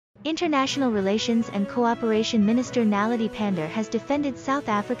International Relations and Cooperation Minister Naledi Pandor has defended South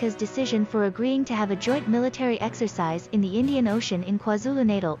Africa's decision for agreeing to have a joint military exercise in the Indian Ocean in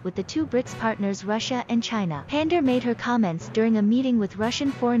KwaZulu-Natal with the two BRICS partners Russia and China. Pandor made her comments during a meeting with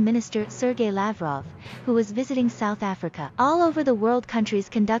Russian Foreign Minister Sergei Lavrov, who was visiting South Africa. All over the world countries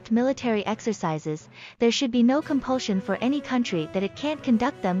conduct military exercises. There should be no compulsion for any country that it can't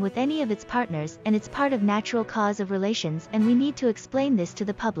conduct them with any of its partners, and it's part of natural cause of relations, and we need to explain this to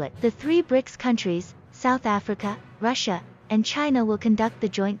the public. The three BRICS countries, South Africa, Russia, and China will conduct the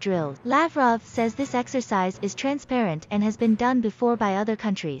joint drills. Lavrov says this exercise is transparent and has been done before by other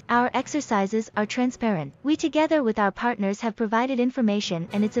countries. Our exercises are transparent. We together with our partners have provided information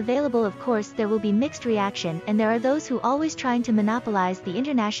and it's available. Of course there will be mixed reaction and there are those who always trying to monopolize the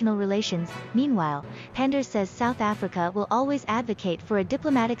international relations. Meanwhile, Pandor says South Africa will always advocate for a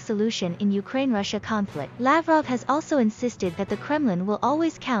diplomatic solution in Ukraine-Russia conflict. Lavrov has also insisted that the Kremlin will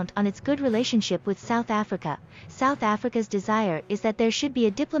always count on its good relationship with South Africa. South Africa's desire is that there should be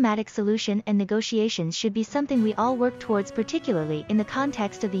a diplomatic solution and negotiations should be something we all work towards, particularly in the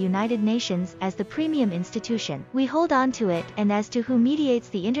context of the United Nations as the premium institution. We hold on to it, and as to who mediates,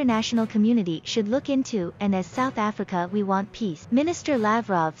 the international community should look into, and as South Africa we want peace. Minister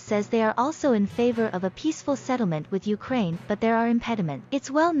Lavrov says they are also in favor of a peaceful settlement with Ukraine, but there are impediments. It's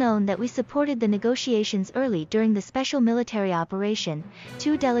well known that we supported the negotiations early during the special military operation.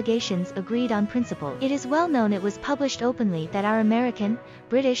 Two delegations agreed on principle. It is well known, it was published openly, that our American,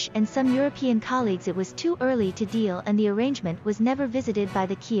 British and some European colleagues it was too early to deal and the arrangement was never visited by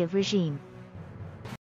the Kiev regime.